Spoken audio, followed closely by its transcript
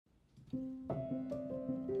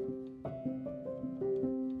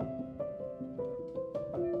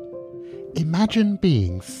Imagine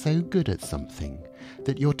being so good at something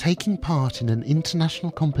that you're taking part in an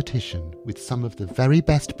international competition with some of the very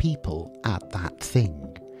best people at that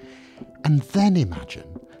thing. And then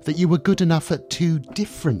imagine that you were good enough at two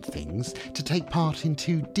different things to take part in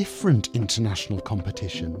two different international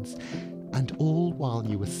competitions, and all while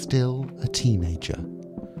you were still a teenager.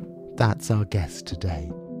 That's our guest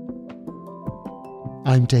today.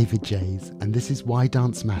 I'm David Jays, and this is Why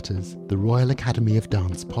Dance Matters, the Royal Academy of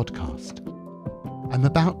Dance podcast. I'm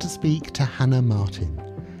about to speak to Hannah Martin,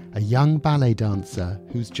 a young ballet dancer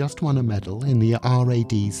who's just won a medal in the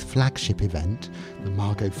RAD's flagship event, the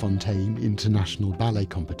Margot Fonteyn International Ballet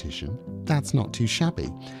Competition. That's not too shabby.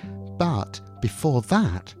 But before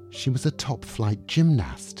that, she was a top-flight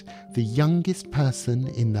gymnast, the youngest person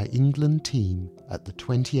in the England team at the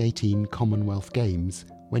 2018 Commonwealth Games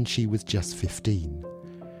when she was just 15.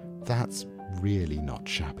 That's really not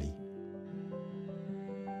shabby.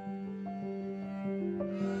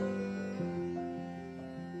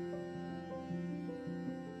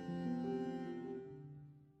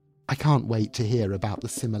 I can't wait to hear about the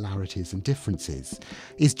similarities and differences.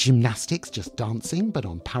 Is gymnastics just dancing but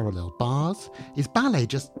on parallel bars? Is ballet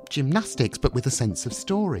just gymnastics but with a sense of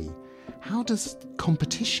story? How does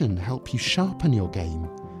competition help you sharpen your game?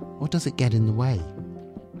 Or does it get in the way?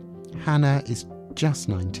 Hannah is just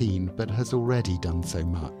 19 but has already done so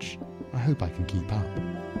much. I hope I can keep up.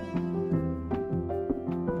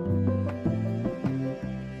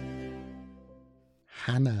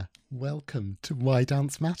 Hannah, welcome to Why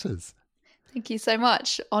Dance Matters. Thank you so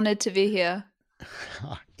much. Honoured to be here.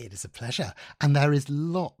 It is a pleasure. And there is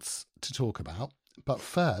lots to talk about. But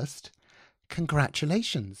first,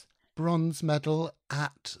 congratulations. Bronze medal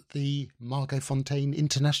at the Margot Fonteyn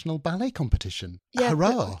International Ballet Competition. Yeah,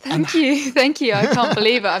 hurrah. Thank you. Thank you. I can't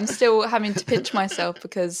believe it. I'm still having to pinch myself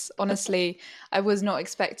because honestly, I was not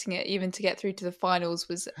expecting it. Even to get through to the finals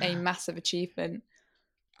was a massive achievement.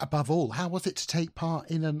 Above all, how was it to take part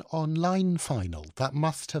in an online final? That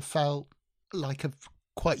must have felt like a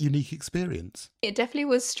quite unique experience. It definitely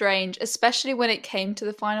was strange, especially when it came to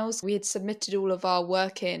the finals. We had submitted all of our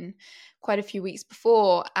work in quite a few weeks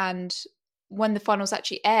before, and when the finals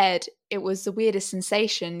actually aired, it was the weirdest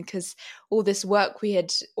sensation because all this work we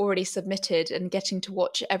had already submitted and getting to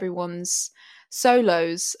watch everyone's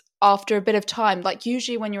solos after a bit of time. Like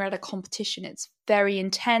usually when you're at a competition, it's very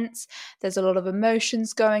intense. There's a lot of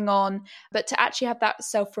emotions going on. But to actually have that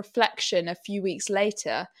self-reflection a few weeks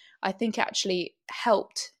later, I think actually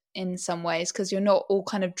helped in some ways because you're not all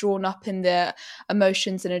kind of drawn up in the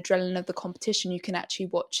emotions and adrenaline of the competition. You can actually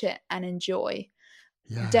watch it and enjoy.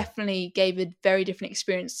 Yeah. Definitely gave a very different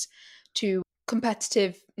experience to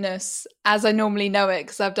competitiveness as I normally know it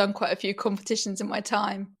because I've done quite a few competitions in my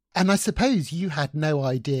time. And I suppose you had no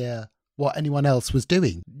idea what anyone else was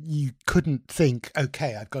doing. You couldn't think,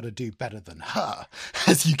 okay, I've got to do better than her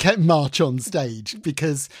as you march on stage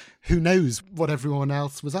because who knows what everyone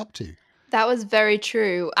else was up to. That was very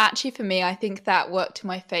true. Actually, for me, I think that worked to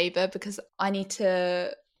my favour because I need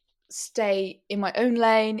to stay in my own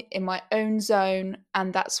lane, in my own zone,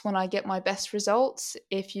 and that's when I get my best results.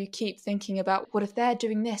 If you keep thinking about what if they're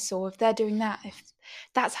doing this or if they're doing that, if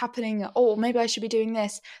that's happening, or maybe I should be doing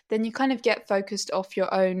this, then you kind of get focused off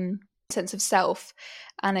your own sense of self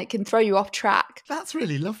and it can throw you off track. That's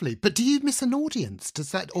really lovely. But do you miss an audience?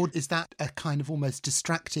 Does that, or is that a kind of almost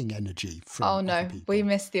distracting energy from Oh no, people? We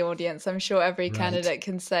miss the audience. I'm sure every candidate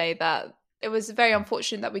can say that. It was very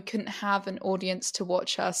unfortunate that we couldn't have an audience to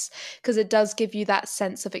watch us because it does give you that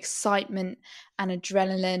sense of excitement and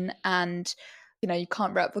adrenaline, and you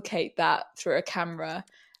can't replicate that through a camera,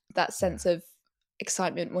 that sense of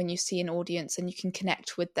excitement when you see an audience and you can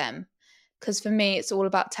connect with them. Because for me, it's all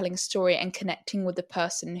about telling a story and connecting with the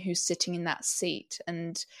person who's sitting in that seat.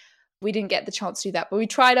 And we didn't get the chance to do that, but we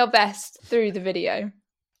tried our best through the video.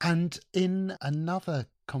 And in another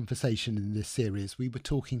conversation in this series, we were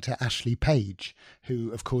talking to Ashley Page,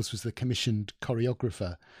 who, of course, was the commissioned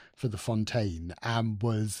choreographer for the Fonteyn and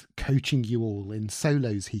was coaching you all in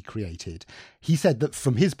solos he created. He said that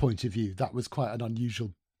from his point of view, that was quite an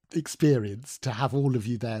unusual experience to have all of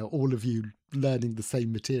you there, all of you learning the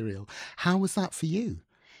same material. How was that for you?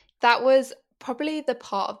 That was probably the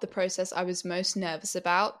part of the process I was most nervous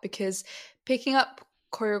about because picking up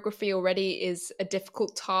choreography already is a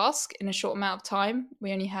difficult task in a short amount of time.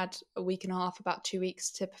 We only had a week and a half, about 2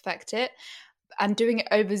 weeks to perfect it. And doing it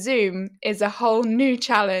over Zoom is a whole new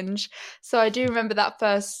challenge. So I do remember that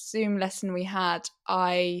first Zoom lesson we had,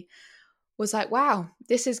 I was like, wow,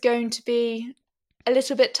 this is going to be a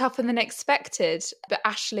little bit tougher than expected. But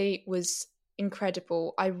Ashley was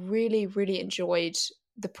incredible. I really, really enjoyed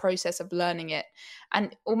the process of learning it.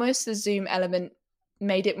 And almost the Zoom element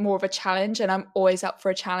made it more of a challenge, and I'm always up for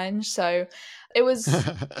a challenge. So it was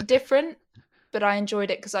different, but I enjoyed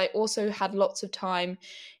it because I also had lots of time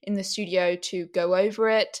in the studio to go over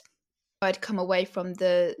it. I'd come away from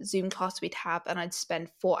the Zoom class we'd have and I'd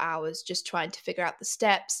spend 4 hours just trying to figure out the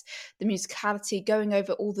steps, the musicality, going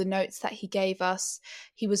over all the notes that he gave us.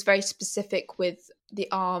 He was very specific with the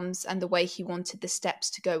arms and the way he wanted the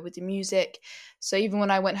steps to go with the music. So even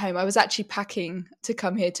when I went home, I was actually packing to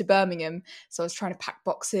come here to Birmingham. So I was trying to pack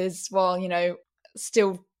boxes while,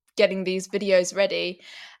 still getting these videos ready.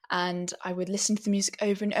 And I would listen to the music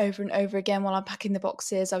over and over and over again while I'm packing the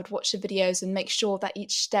boxes. I would watch the videos and make sure that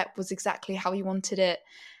each step was exactly how he wanted it.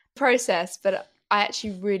 Process, but I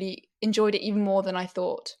actually really enjoyed it even more than I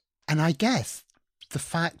thought. And I guess the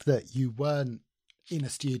fact that you weren't in a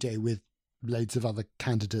studio with loads of other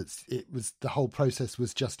candidates, the whole process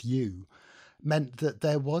was just you, meant that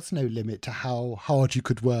there was no limit to how hard you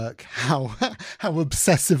could work, how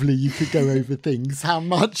obsessively you could go over things, how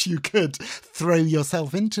much you could throw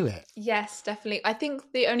yourself into it. Yes, definitely. I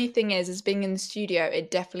think the only thing is being in the studio,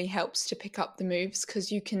 it definitely helps to pick up the moves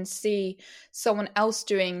because you can see someone else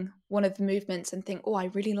doing one of the movements and think, oh, I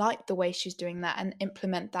really like the way she's doing that, and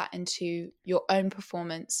implement that into your own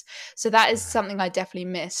performance. So that is something I definitely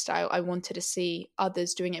missed. I wanted to see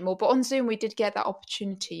others doing it more. But on Zoom, we did get that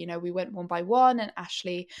opportunity. We went one by one and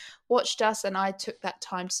Ashley watched us, and I took that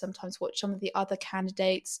time to sometimes watch some of the other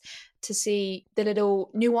candidates to see the little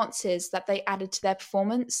nuances that they added to their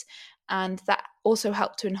performance. And that also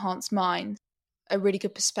helped to enhance mine. A really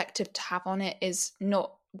good perspective to have on it is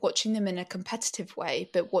not watching them in a competitive way,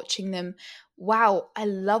 but watching them, wow, I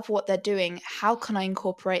love what they're doing. How can I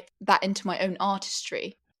incorporate that into my own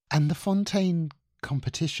artistry? And the Fontaine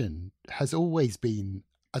competition has always been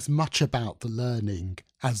as much about the learning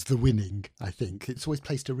as the winning, I think. It's always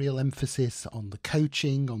placed a real emphasis on the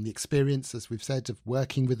coaching, on the experience, as we've said, of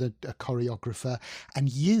working with a choreographer. And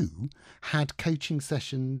you had coaching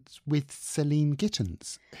sessions with Celine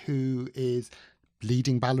Gittens, who is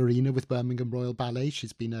leading ballerina with Birmingham Royal Ballet.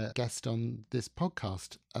 She's been a guest on this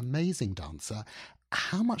podcast. Amazing dancer.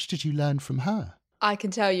 How much did you learn from her? I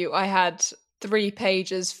can tell you, I had 3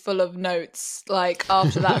 pages full of notes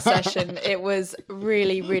after that session. It was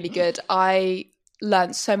really, really good. I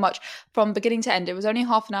learned so much from beginning to end. It was only a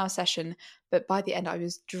half an hour session, but by the end I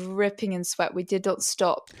was dripping in sweat. We did not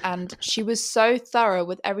stop, and she was so thorough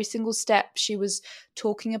with every single step. She was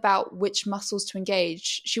talking about which muscles to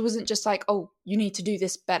engage. She wasn't just like, oh, you need to do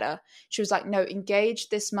this better. She was like, no, engage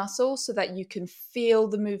this muscle so that you can feel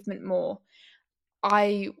the movement more.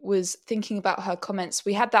 I was thinking about her comments.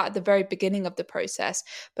 We had that at the very beginning of the process,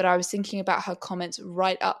 but I was thinking about her comments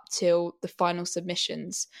right up till the final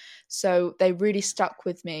submissions. So they really stuck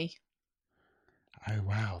with me. Oh,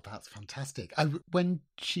 wow, that's fantastic. When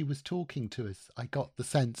she was talking to us, I got the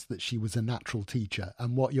sense that she was a natural teacher,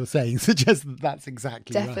 and what you're saying suggests that that's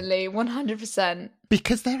exactly Definitely, right. 100%.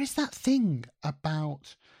 Because there is that thing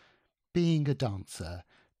about being a dancer.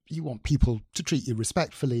 You want people to treat you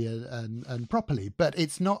respectfully and properly, but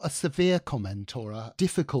it's not a severe comment or a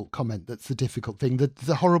difficult comment that's the difficult thing.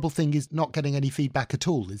 The horrible thing is not getting any feedback at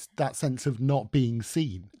all, is that sense of not being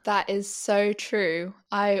seen. That is so true.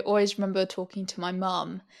 I always remember talking to my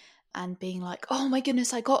mum and being like, oh my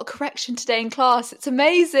goodness, I got a correction today in class. It's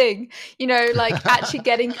amazing. Actually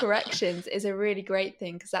getting corrections is a really great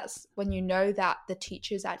thing, because that's when you know that the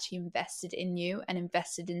teacher is actually invested in you and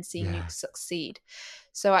invested in seeing you succeed.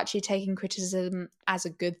 So actually taking criticism as a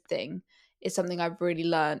good thing is something I've really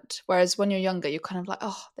learned. Whereas when you're younger, you're kind of like,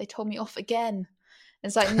 oh, they told me off again.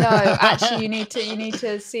 It's like, no, actually you need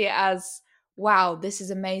to see it as, wow, this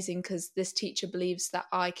is amazing because this teacher believes that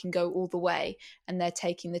I can go all the way, and they're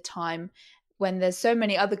taking the time. When there's so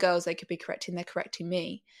many other girls they could be correcting, they're correcting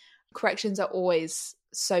me. Corrections are always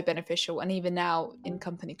so beneficial. And even now in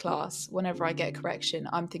company class, whenever I get a correction,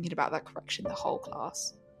 I'm thinking about that correction the whole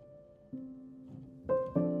class.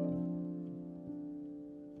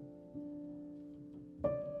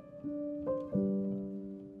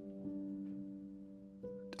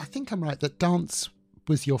 I think I'm right that dance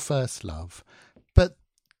was your first love, but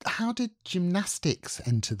how did gymnastics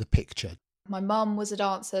enter the picture? My mum was a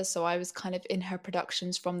dancer, so I was kind of in her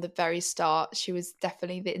productions from the very start. She was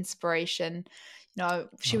definitely the inspiration.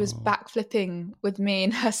 She was backflipping with me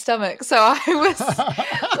in her stomach, so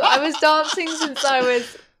I was dancing since I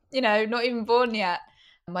was, not even born yet.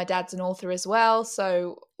 My dad's an author as well,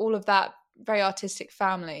 so all of that, very artistic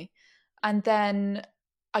family. And then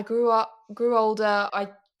I grew older. I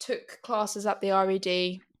took classes at the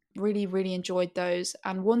RED, really, really enjoyed those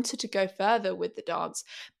and wanted to go further with the dance,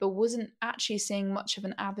 but wasn't actually seeing much of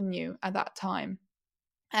an avenue at that time.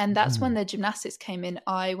 And that's when the gymnastics came in.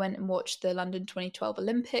 I went and watched the London 2012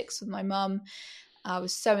 Olympics with my mum. I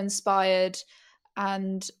was so inspired.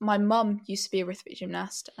 And my mum used to be a rhythmic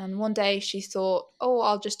gymnast. And one day she thought, oh,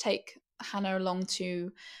 I'll just take Hannah along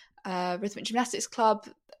to a rhythmic gymnastics club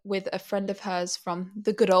with a friend of hers from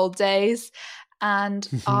the good old days. And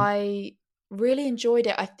I really enjoyed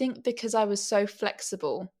it. I think because I was so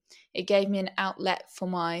flexible, it gave me an outlet for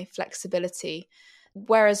my flexibility.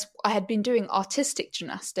 Whereas I had been doing artistic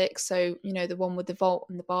gymnastics, so, you know, the one with the vault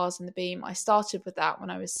and the bars and the beam, I started with that when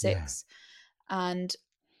I was 6. And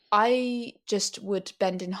I just would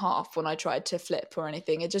bend in half when I tried to flip or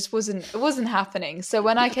anything. It just wasn't happening. So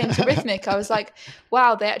when I came to rhythmic, I was like,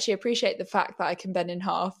 wow, they actually appreciate the fact that I can bend in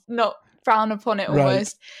half, not frown upon it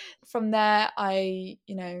almost. Right. From there, I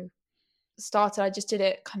started, I just did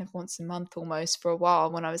it kind of once a month almost for a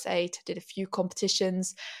while. When I was 8, I did a few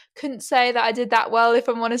competitions. Couldn't say that I did that well, if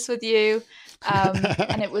I'm honest with you.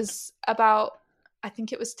 And it was about, I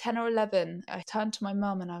think it was 10 or 11. I turned to my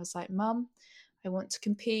mum and I was like, Mum, I want to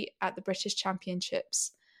compete at the British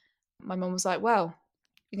Championships. My mum was like, well,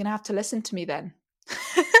 you're going to have to listen to me then.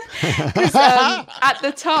 Because at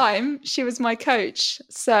the time, she was my coach.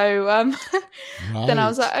 So then I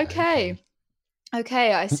was like,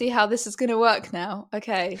 okay, I see how this is going to work now.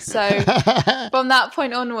 Okay, so from that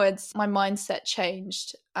point onwards, my mindset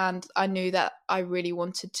changed and I knew that I really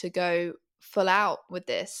wanted to go full out with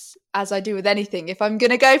this, as I do with anything. If I'm going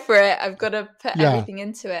to go for it, I've got to put everything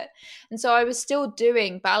into it. And so I was still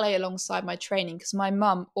doing ballet alongside my training because my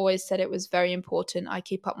mum always said it was very important I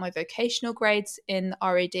keep up my vocational grades in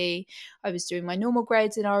RAD. I was doing my normal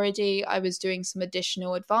grades in RAD. I was doing some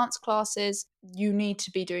additional advanced classes. You need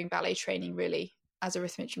to be doing ballet training really as a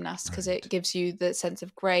rhythmic gymnast because it gives you the sense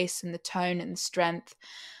of grace and the tone and the strength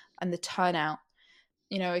and the turnout.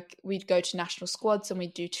 You know, we'd go to national squads and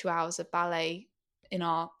we'd do 2 hours of ballet in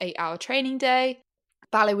our 8-hour training day.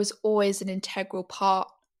 Ballet was always an integral part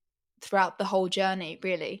throughout the whole journey,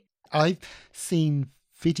 really. I've seen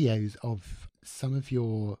videos of some of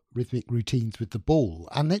your rhythmic routines with the ball,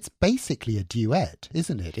 and it's basically a duet,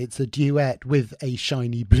 isn't it? It's a duet with a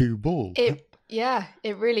shiny blue ball. Yeah,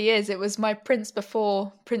 it really is. It was my prince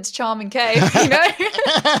before Prince Charming came, you know?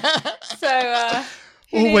 So...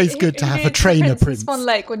 always good to have a trainer prince. Swan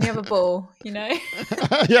Lake when you have a ball, you know?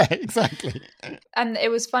 Yeah, exactly. And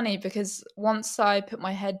it was funny because once I put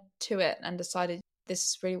my head to it and decided this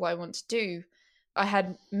is really what I want to do, I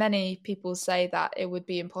had many people say that it would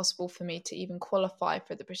be impossible for me to even qualify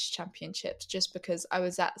for the British Championships just because I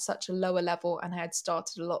was at such a lower level and I had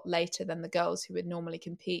started a lot later than the girls who would normally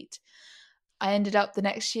compete. I ended up the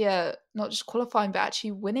next year not just qualifying, but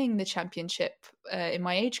actually winning the championship in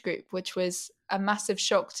my age group, which was a massive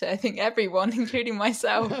shock to, I think, everyone, including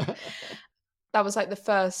myself. That was like the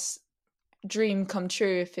first dream come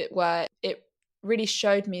true, if it were. It really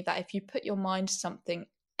showed me that if you put your mind to something,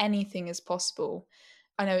 anything is possible.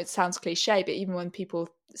 I know it sounds cliche, but even when people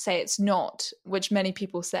say it's not, which many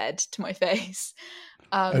people said to my face,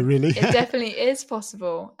 oh, really? It definitely is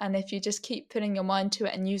possible. And if you just keep putting your mind to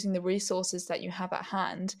it and using the resources that you have at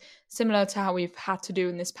hand, similar to how we've had to do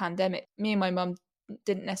in this pandemic, me and my mum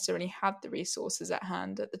didn't necessarily have the resources at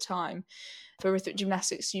hand at the time. For rhythmic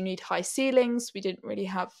gymnastics, you need high ceilings. We didn't really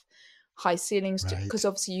have high ceilings because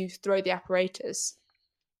obviously you throw the apparatus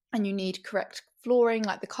and you need correct flooring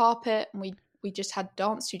like the carpet. And we just had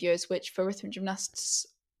dance studios, which for rhythmic gymnasts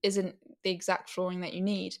isn't the exact flooring that you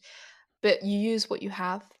need. But you use what you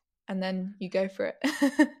have and then you go for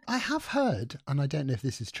it. I have heard, and I don't know if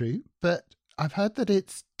this is true, but I've heard that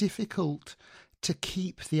it's difficult to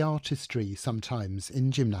keep the artistry sometimes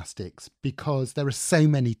in gymnastics because there are so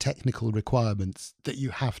many technical requirements that you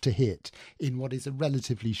have to hit in what is a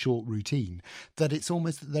relatively short routine that it's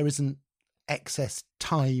almost that there isn't excess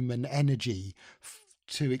time and energy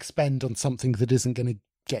to expend on something that isn't going to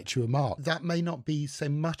get you a mark. That may not be so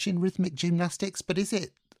much in rhythmic gymnastics, but is it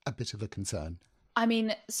a bit of a concern? I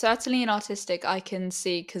mean, certainly in artistic, I can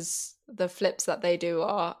see because the flips that they do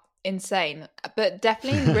are insane. But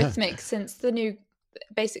definitely in rhythmic, since the new,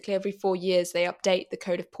 basically every 4 years, they update the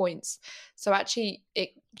code of points. So actually, it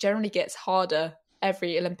generally gets harder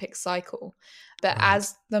every Olympic cycle. But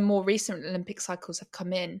as the more recent Olympic cycles have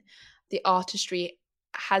come in, the artistry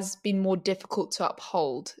has been more difficult to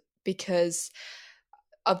uphold because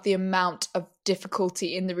of the amount of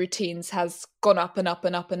difficulty in the routines has gone up and up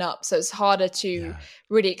and up and up. So it's harder to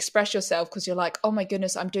really express yourself because you're like, oh my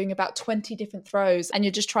goodness, I'm doing about 20 different throws and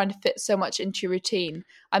you're just trying to fit so much into your routine.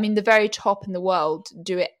 I mean, the very top in the world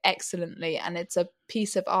do it excellently and it's a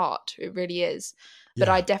piece of art. It really is. But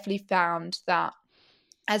I definitely found that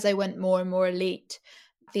as I went more and more elite,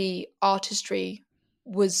 the artistry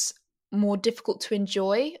was more difficult to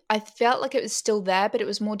enjoy. I felt like it was still there, but it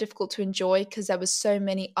was more difficult to enjoy because there was so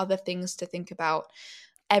many other things to think about.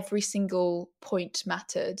 Every single point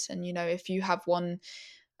mattered. And, you know, if you have one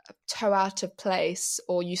toe out of place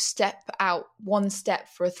or you step out one step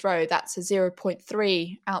for a throw, that's a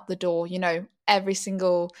 0.3 out the door. You know, every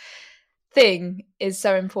single thing is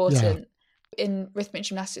so important. In rhythmic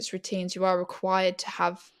gymnastics routines, you are required to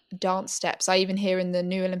have dance steps. I even hear in the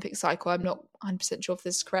new Olympic cycle, I'm not 100% sure if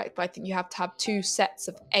this is correct, but I think you have to have 2 sets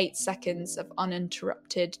of 8 seconds of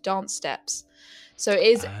uninterrupted dance steps. So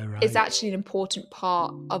it's actually an important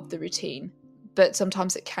part of the routine, but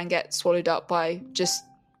sometimes it can get swallowed up by just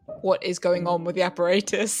what is going on with the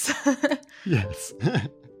apparatus. Yes.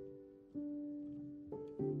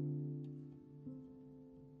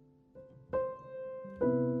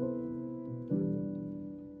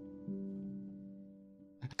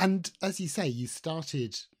 And as you say, you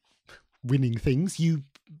started winning things. You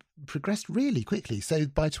progressed really quickly. So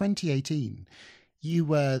by 2018, you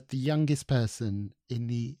were the youngest person in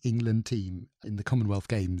the England team in the Commonwealth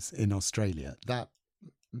Games in Australia. That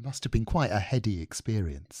must have been quite a heady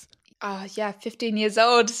experience. 15 years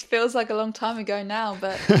old feels like a long time ago now.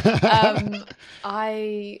 But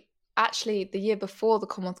I actually, the year before the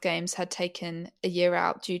Commonwealth Games, had taken a year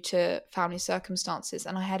out due to family circumstances,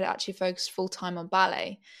 and I had actually focused full-time on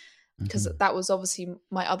ballet because that was obviously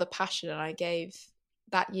my other passion, and I gave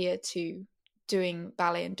that year to doing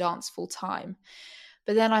ballet and dance full-time.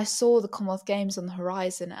 But then I saw the Commonwealth Games on the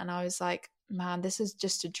horizon and I was like, man, this is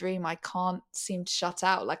just a dream. I can't seem to shut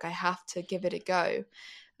out. Like, I have to give it a go.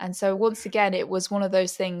 And so once again, it was one of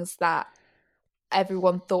those things that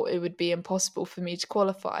everyone thought it would be impossible for me to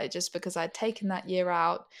qualify just because I'd taken that year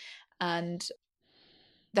out and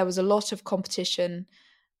there was a lot of competition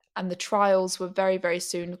and the trials were very, very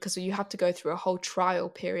soon because you have to go through a whole trial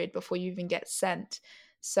period before you even get sent.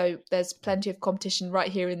 So there's plenty of competition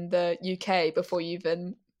right here in the UK before you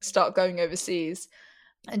even start going overseas.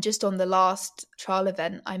 And just on the last trial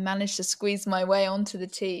event, I managed to squeeze my way onto the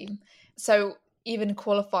team. So even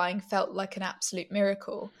qualifying felt like an absolute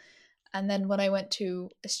miracle. And then when I went to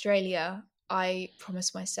Australia, I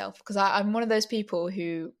promised myself, because I'm one of those people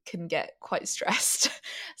who can get quite stressed.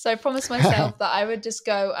 So I promised myself that I would just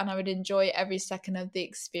go and I would enjoy every second of the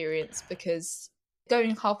experience, because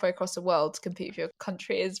going halfway across the world to compete for your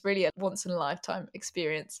country is really a once in a lifetime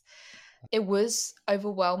experience. It was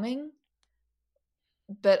overwhelming,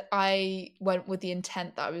 but I went with the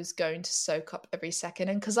intent that I was going to soak up every second.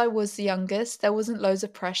 And because I was the youngest, there wasn't loads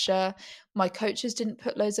of pressure. My coaches didn't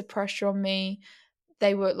put loads of pressure on me.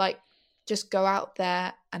 They were like, just go out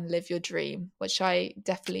there and live your dream, which I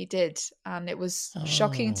definitely did. And it was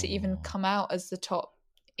shocking to even come out as the top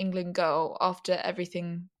England girl after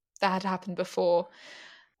everything that had happened before.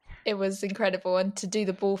 It was incredible. And to do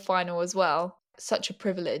the ball final as well, such a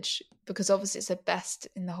privilege, because obviously it's the best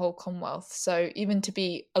in the whole Commonwealth. So even to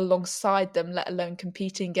be alongside them, let alone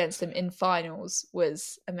competing against them in finals,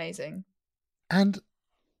 was amazing. And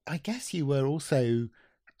I guess you were also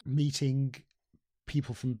meeting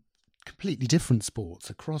people from completely different sports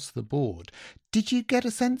across the board. Did you get a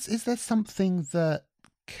sense, is there something that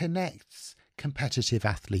connects competitive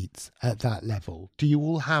athletes at that level? Do you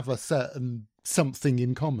all have a certain something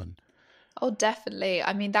in common? Oh, definitely.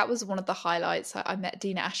 I mean, that was one of the highlights. I met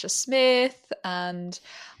Dina Asher-Smith and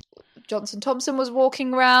Johnson Thompson was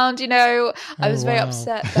walking around, you know. I was very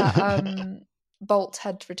upset that Bolt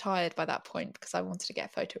had retired by that point because I wanted to get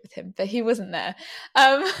a photo with him, but he wasn't there.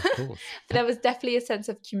 But there was definitely a sense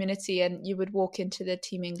of community, and you would walk into the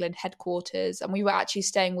Team England headquarters, and we were actually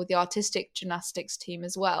staying with the artistic gymnastics team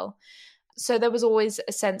as well. So there was always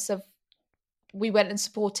a sense of, we went and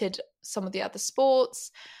supported some of the other sports.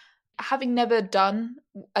 Having never done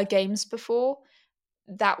a games before,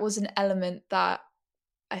 that was an element that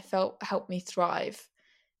I felt helped me thrive,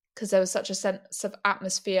 because there was such a sense of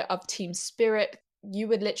atmosphere of team spirit. You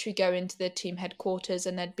would literally go into the team headquarters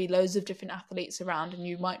and there'd be loads of different athletes around and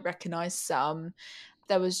you might recognize some.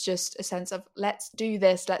 There was just a sense of, let's do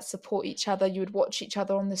this, let's support each other. You would watch each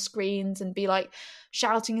other on the screens and be like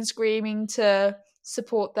shouting and screaming to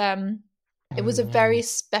support them. It was a very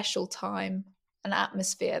special time, an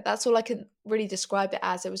atmosphere. That's all I can really describe it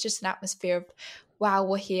as. It was just an atmosphere of, wow,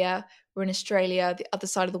 we're here, we're in Australia, the other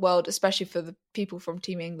side of the world, especially for the people from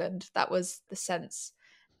Team England. That was the sense.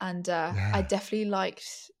 And I definitely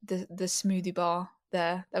liked the smoothie bar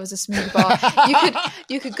there. There was a smoothie bar.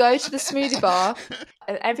 You could go to the smoothie bar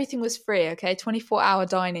and everything was free, okay? 24-hour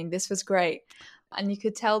dining. This was great. And you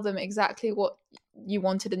could tell them exactly what you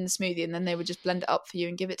wanted in the smoothie, and then they would just blend it up for you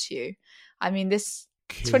and give it to you. I mean, this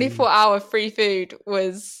 24-hour free food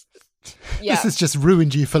was... Yeah. This has just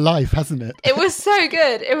ruined you for life, hasn't it? It was so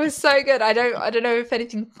good. It was so good. I don't know if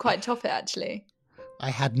anything can quite top it, actually. I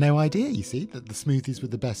had no idea, you see, that the smoothies were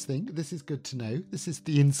the best thing. This is good to know. This is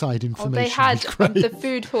the inside information. They had the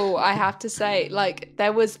food hall, I have to say. Like,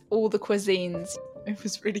 there was all the cuisines. It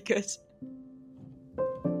was really good.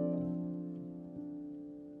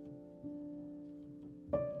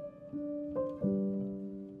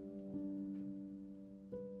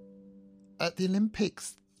 At the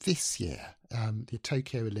Olympics this year, the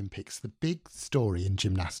Tokyo Olympics, the big story in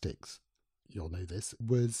gymnastics, you'll know this,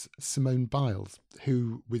 was Simone Biles,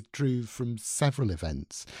 who withdrew from several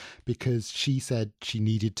events because she said she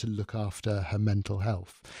needed to look after her mental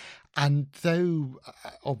health. And though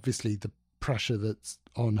obviously the pressure that's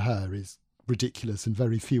on her is ridiculous and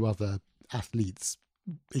very few other athletes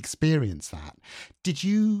experience that, did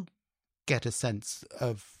you get a sense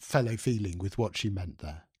of fellow feeling with what she meant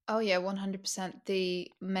there? Oh yeah, 100%.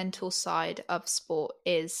 The mental side of sport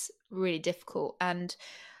is really difficult. And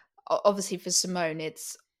obviously for Simone,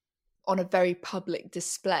 it's on a very public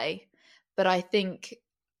display. But I think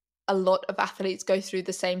a lot of athletes go through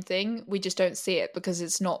the same thing. We just don't see it because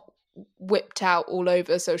it's not whipped out all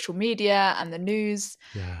over social media and the news.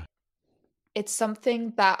 Yeah. It's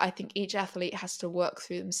something that I think each athlete has to work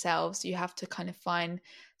through themselves. You have to kind of find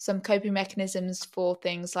some coping mechanisms for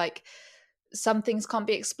things like... Some things can't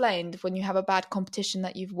be explained when you have a bad competition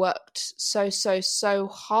that you've worked so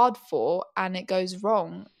hard for and it goes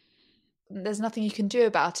wrong. There's nothing you can do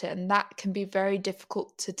about it, and that can be very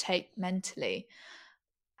difficult to take mentally.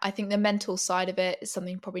 I think the mental side of it is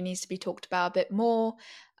something probably needs to be talked about a bit more.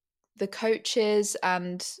 The coaches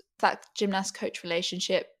and that gymnast coach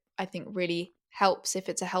relationship, I think, really helps. If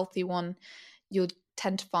it's a healthy one, you'll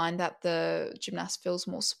tend to find that the gymnast feels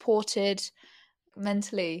more supported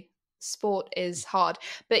mentally. Sport is hard,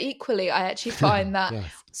 but equally I actually find that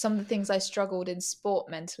Yes. Some of the things I struggled in sport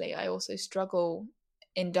mentally, I also struggle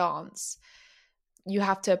in dance. You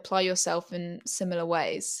have to apply yourself in similar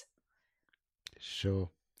ways. Sure.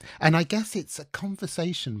 And I guess it's a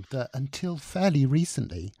conversation that until fairly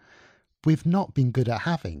recently we've not been good at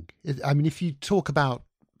having. I mean, if you talk about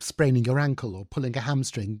spraining your ankle or pulling a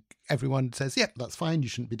hamstring, everyone says, yep, that's fine, you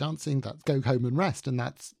shouldn't be dancing, that's go home and rest, and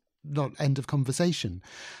that's not end of conversation.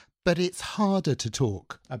 But it's harder to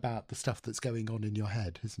talk about the stuff that's going on in your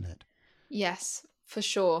head, isn't it? Yes, for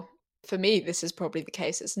sure. For me, this is probably the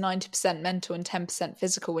case. It's 90% mental and 10%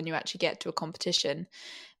 physical when you actually get to a competition,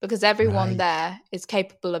 because everyone there is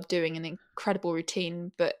capable of doing an incredible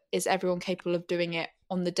routine, but is everyone capable of doing it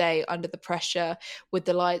on the day, under the pressure, with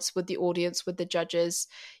the lights, with the audience, with the judges?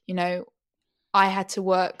 You know, I had to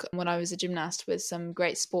work when I was a gymnast with some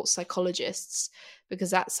great sports psychologists,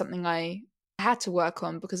 because that's something I had to work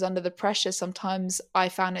on, because under the pressure sometimes I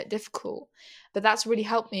found it difficult. But that's really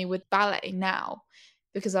helped me with ballet now,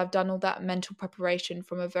 because I've done all that mental preparation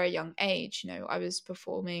from a very young age. You know, I was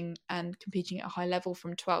performing and competing at a high level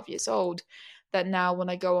from 12 years old, that now when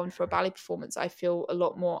I go on for a ballet performance I feel a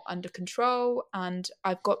lot more under control, and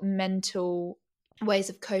I've got mental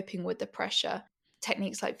ways of coping with the pressure,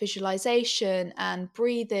 techniques like visualization and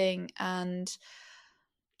breathing, and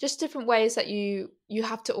just different ways that you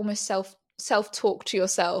have to almost self-talk to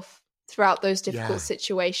yourself throughout those difficult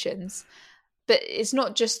situations. But it's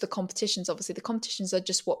not just the competitions. Obviously, the competitions are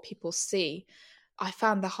just what people see. I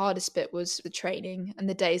found the hardest bit was the training and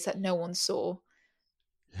the days that no one saw.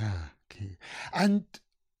 Yeah. Okay. And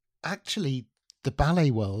actually, the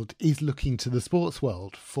ballet world is looking to the sports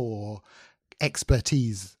world for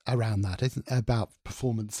expertise around that, isn't it? About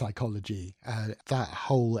performance psychology, that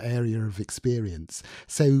whole area of experience.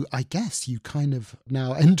 So I guess you kind of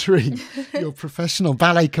now entering your professional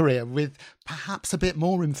ballet career with perhaps a bit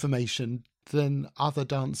more information than other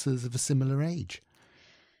dancers of a similar age.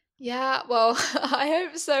 Yeah, well, I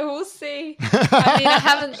hope so. We'll see. I mean, I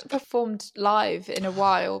haven't performed live in a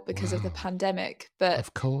while because of the pandemic, but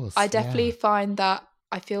of course, I definitely find that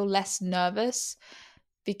I feel less nervous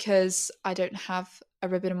because I don't have a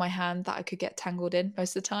ribbon in my hand that I could get tangled in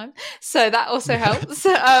most of the time. So that also helps.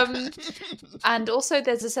 And also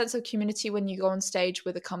there's a sense of community when you go on stage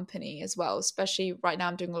with a company as well, especially right now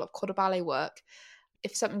I'm doing a lot of corps de ballet work.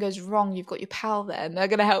 If something goes wrong, you've got your pal there and they're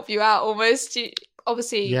going to help you out almost.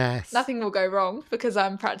 Obviously, Yes. nothing will go wrong because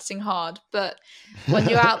I'm practicing hard. But when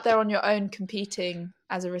you're out there on your own competing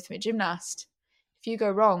as a rhythmic gymnast, if you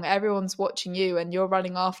go wrong, everyone's watching you and you're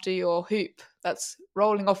running after your hoop that's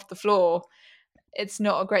rolling off the floor. It's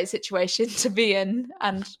not a great situation to be in.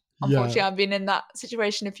 And unfortunately, I've been in that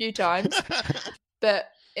situation a few times. But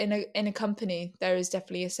in a company, there is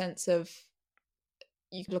definitely a sense of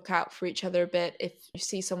you look out for each other a bit. If you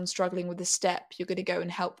see someone struggling with a step, you're going to go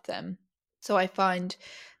and help them. So I find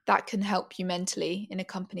that can help you mentally in a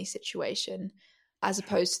company situation, as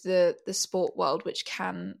opposed to the sport world, which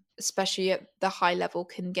can, especially at the high level,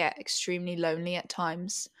 can get extremely lonely at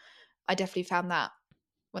times. I definitely found that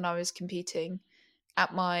when I was competing.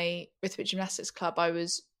 At my rhythmic gymnastics club, I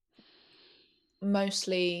was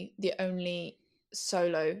mostly the only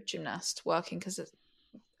solo gymnast working because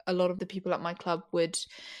a lot of the people at my club would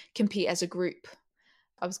compete as a group.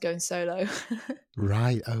 I was going solo.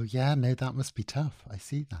 Right. Oh, yeah. No, that must be tough. I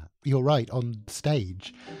see that. You're right. On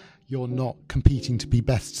stage, you're not competing to be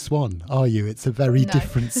best swan, are you? It's a very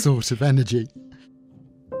different sort of energy.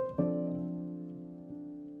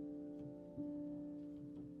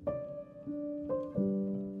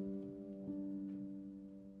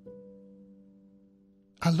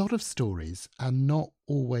 A lot of stories, and not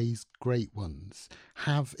always great ones,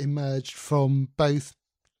 have emerged from both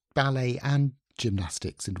ballet and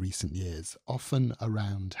gymnastics in recent years, often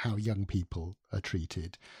around how young people are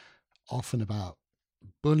treated, often about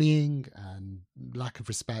bullying and lack of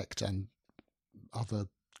respect and other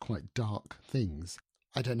quite dark things.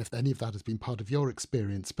 I don't know if any of that has been part of your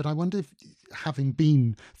experience, but I wonder if, having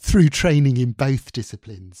been through training in both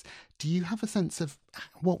disciplines, do you have a sense of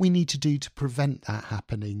what we need to do to prevent that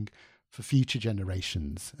happening for future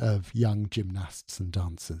generations of young gymnasts and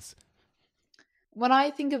dancers? When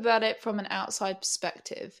I think about it from an outside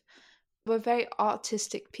perspective, we're very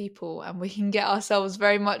artistic people and we can get ourselves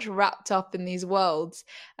very much wrapped up in these worlds.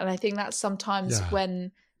 And I think that's sometimes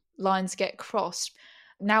when lines get crossed.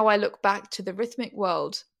 Now I look back to the rhythmic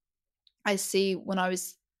world, I see when I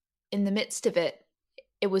was in the midst of it,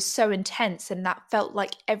 it was so intense and that felt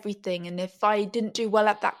like everything. And if I didn't do well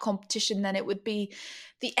at that competition, then it would be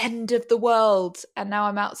the end of the world. And now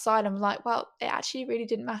I'm outside, I'm like, well, it actually really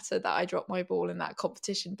didn't matter that I dropped my ball in that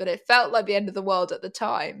competition, but it felt like the end of the world at the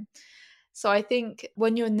time. So I think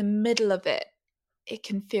when you're in the middle of it, it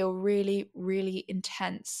can feel really, really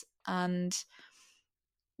intense. And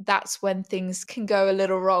that's when things can go a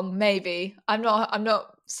little wrong, maybe. I'm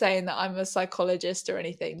not saying that I'm a psychologist or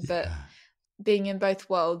anything, but being in both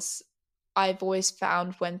worlds, I've always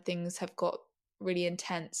found when things have got really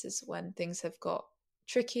intense is when things have got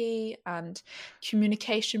tricky and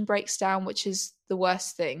communication breaks down, which is the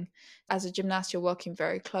worst thing. As a gymnast, you're working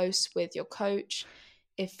very close with your coach.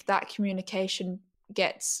 If that communication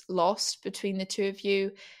gets lost between the two of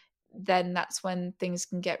you, then that's when things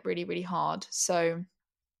can get really, really hard. So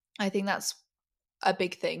I think that's a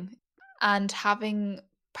big thing. And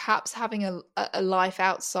perhaps having a life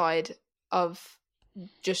outside of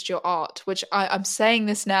just your art, which I'm saying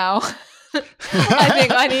this now. I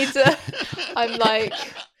think I need to, I'm like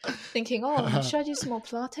thinking, should I do some more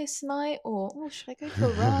Pilates tonight? Or should I go for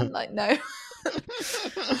a run? Like, no.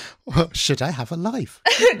 Well, should I have a life?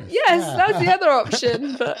 Yes, that's the other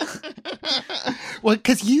option. But well,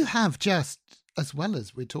 because you have just, as well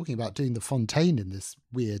as we're talking about doing the Fontaine in this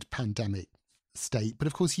weird pandemic state, but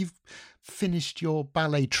of course you've finished your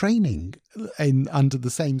ballet training under the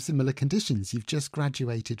same similar conditions. You've just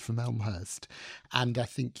graduated from Elmhurst, and I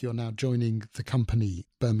think you're now joining the company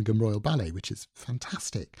Birmingham Royal Ballet, which is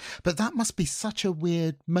fantastic. But that must be such a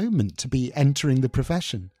weird moment to be entering the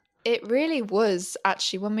profession. It really was,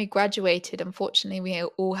 actually. When we graduated, unfortunately, we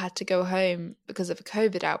all had to go home because of a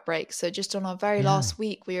COVID outbreak. So just on our very last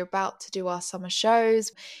week, we were about to do our summer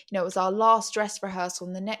shows. You know, it was our last dress rehearsal,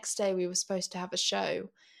 and the next day we were supposed to have a show.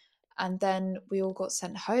 And then we all got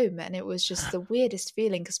sent home, and it was just the weirdest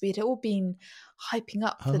feeling because we had all been hyping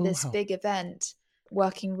up for this big event,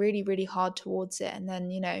 working really, really hard towards it. And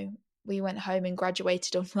then, you know, we went home and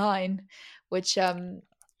graduated online, which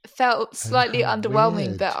felt slightly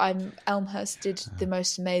underwhelming, weird. But Elmhurst did the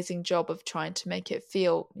most amazing job of trying to make it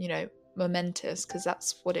feel, you know, momentous, because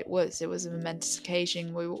that's what it was. It was a momentous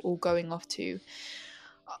occasion. We were all going off to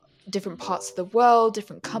different parts of the world,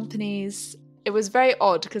 different companies. It was very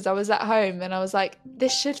odd because I was at home and I was like,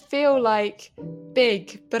 this should feel like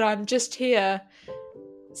big, but I'm just here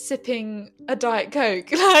sipping a Diet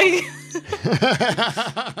Coke. Like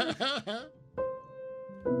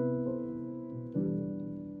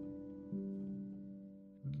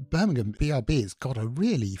Birmingham BRB has got a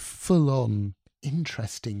really full-on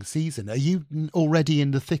interesting season. Are you already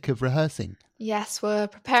in the thick of rehearsing? Yes, we're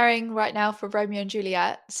preparing right now for Romeo and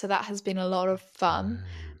Juliet, so that has been a lot of fun.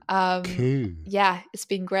 Cool. Yeah, it's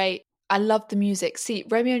been great. I love the music. See,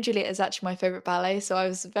 Romeo and Juliet is actually my favourite ballet, so I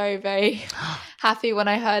was very, very happy when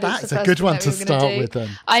I heard it's the That's a first good thing one that to we were gonna start do. with then.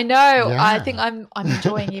 I know. Yeah. I think I'm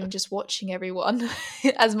enjoying even just watching everyone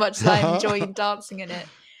as much as I'm enjoying dancing in it.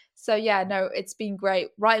 So yeah, no, it's been great.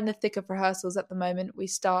 Right in the thick of rehearsals at the moment. We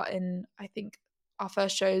start in, I think, our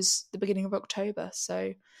first show's the beginning of October,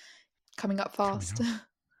 so coming up fast.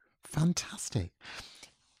 Fantastic.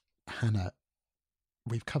 Hannah,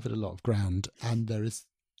 we've covered a lot of ground and there is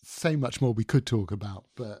so much more we could talk about,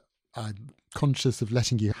 but I'm conscious of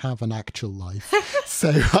letting you have an actual life. So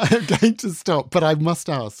I'm going to stop. But I must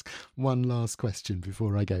ask one last question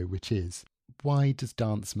before I go, which is, why does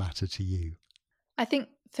dance matter to you? I think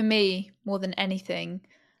for me, more than anything,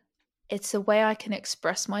 it's a way I can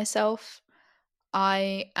express myself.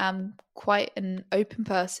 I am quite an open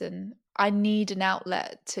person. I need an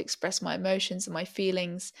outlet to express my emotions and my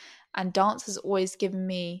feelings, and dance has always given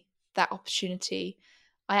me that opportunity.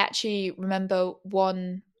 I actually remember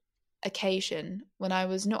one occasion when I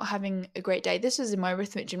was not having a great day. This was in my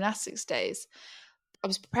rhythmic gymnastics days. I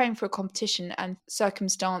was preparing for a competition and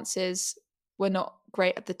circumstances were not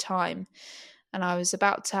great at the time. And I was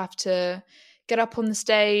about to have to get up on the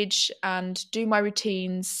stage and do my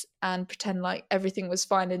routines and pretend like everything was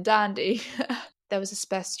fine and dandy. There was a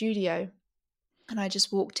spare studio and I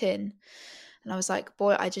just walked in and I was like,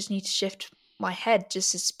 boy, I just need to shift my head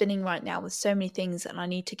just is spinning right now with so many things and I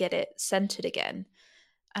need to get it centered again.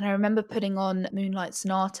 And I remember putting on Moonlight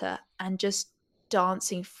Sonata and just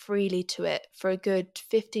dancing freely to it for a good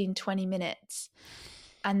 15-20 minutes.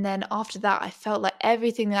 And then after that, I felt like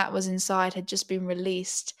everything that was inside had just been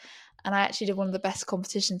released. And I actually did one of the best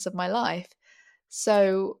competitions of my life.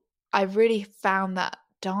 So I really found that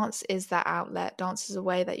dance is that outlet. Dance is a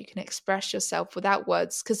way that you can express yourself without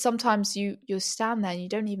words. Because sometimes you'll stand there and you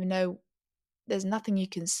don't even know, there's nothing you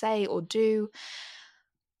can say or do.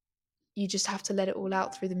 You just have to let it all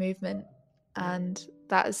out through the movement. And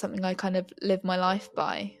that is something I kind of live my life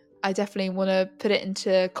by. I definitely want to put it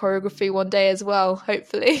into choreography one day as well,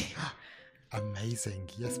 hopefully. Amazing.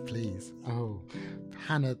 Yes, please. Oh,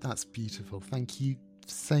 Hannah, that's beautiful. Thank you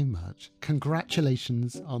so much.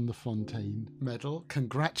 Congratulations on the Fontaine Medal.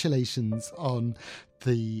 Congratulations on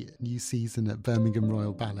the new season at Birmingham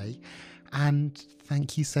Royal Ballet. And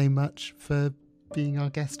thank you so much for being our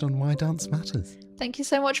guest on Why Dance Matters. Thank you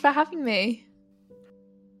so much for having me.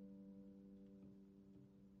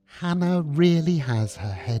 Hannah really has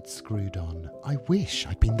her head screwed on. I wish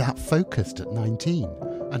I'd been that focused at 19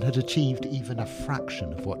 and had achieved even a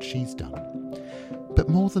fraction of what she's done. But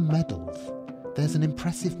more than medals, there's an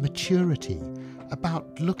impressive maturity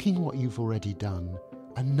about looking what you've already done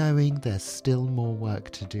and knowing there's still more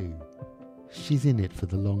work to do. She's in it for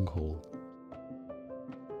the long haul.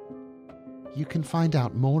 You can find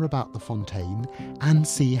out more about the Fontaine and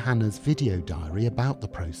see Hannah's video diary about the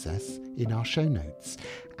process in our show notes.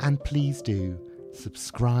 And please do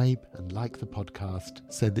subscribe and like the podcast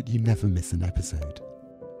so that you never miss an episode.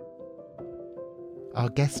 Our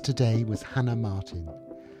guest today was Hannah Martin.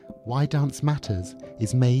 Why Dance Matters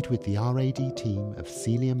is made with the RAD team of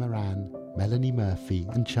Celia Moran, Melanie Murphy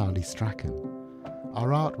and Charlie Strachan. Our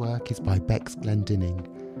artwork is by Bex Glendinning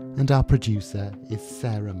and our producer is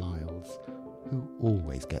Sarah Miles, who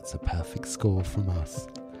always gets a perfect score from us.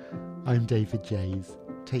 I'm David Jays.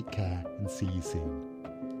 Take care and see you soon.